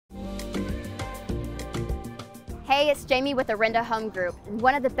Hey, it's Jamie with Arinda Home Group, and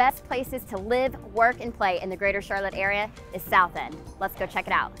one of the best places to live, work, and play in the greater Charlotte area is SouthEnd. Let's go check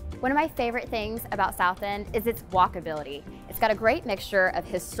it out. One of my favorite things about SouthEnd is its walkability. It's got a great mixture of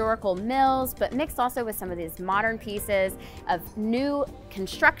historical mills, but mixed also with some of these modern pieces of new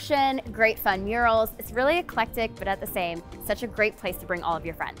construction, great fun murals. It's really eclectic, but at the same, such a great place to bring all of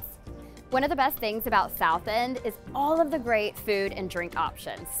your friends. One of the best things about SouthEnd is all of the great food and drink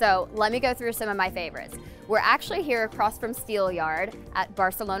options. So let me go through some of my favorites. We're actually here across from Steel Yard at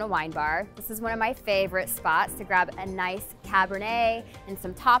Barcelona Wine Bar. This is one of my favorite spots to grab a nice Cabernet and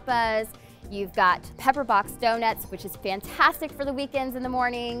some tapas. You've got Pepper Box Donuts, which is fantastic for the weekends and the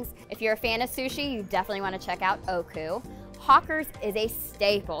mornings. If you're a fan of sushi, you definitely want to check out Oku. Hawkers is a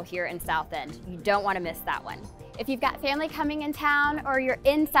staple here in SouthEnd. You don't want to miss that one. If you've got family coming in town or you're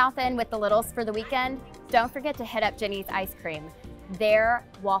in SouthEnd with the littles for the weekend, don't forget to hit up Jenny's Ice Cream. Their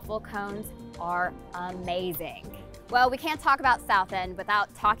waffle cones are amazing. Well, we can't talk about SouthEnd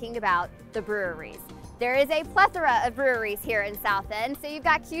without talking about the breweries. There is a plethora of breweries here in SouthEnd. So you've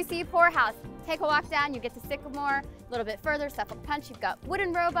got QC Poorhouse. Take a walk down, you get to Sycamore. A little bit further, Suffolk Punch, you've got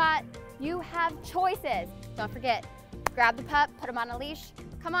Wooden Robot. You have choices. Don't forget, grab the pup, put him on a leash.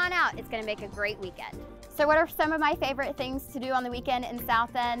 Come on out, it's gonna make a great weekend. So what are some of my favorite things to do on the weekend in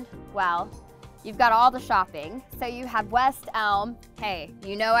SouthEnd? Well, you've got all the shopping. So you have West Elm. Hey,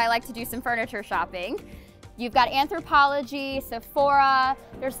 you know I like to do some furniture shopping. You've got Anthropologie, Sephora.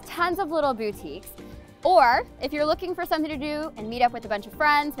 There's tons of little boutiques. Or if you're looking for something to do and meet up with a bunch of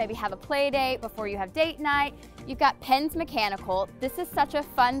friends, maybe have a play date before you have date night, you've got Penn's Mechanical. This is such a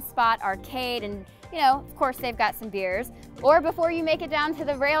fun spot, arcade, and you know, of course they've got some beers. Or before you make it down to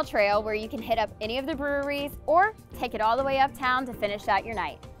the rail trail where you can hit up any of the breweries or take it all the way uptown to finish out your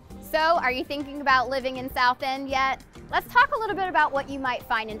night. So are you thinking about living in SouthEnd yet? Let's talk a little bit about what you might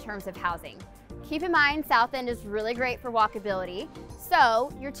find in terms of housing. Keep in mind, SouthEnd is really great for walkability. So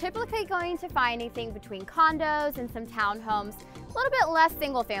you're typically going to find anything between condos and some townhomes, a little bit less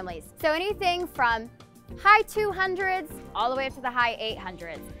single families. So anything from high 200s all the way up to the high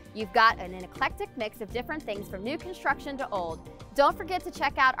 800s. You've got an eclectic mix of different things from new construction to old. Don't forget to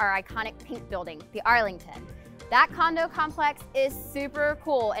check out our iconic pink building, the Arlington. That condo complex is super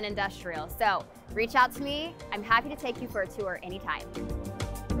cool and industrial. So reach out to me. I'm happy to take you for a tour anytime.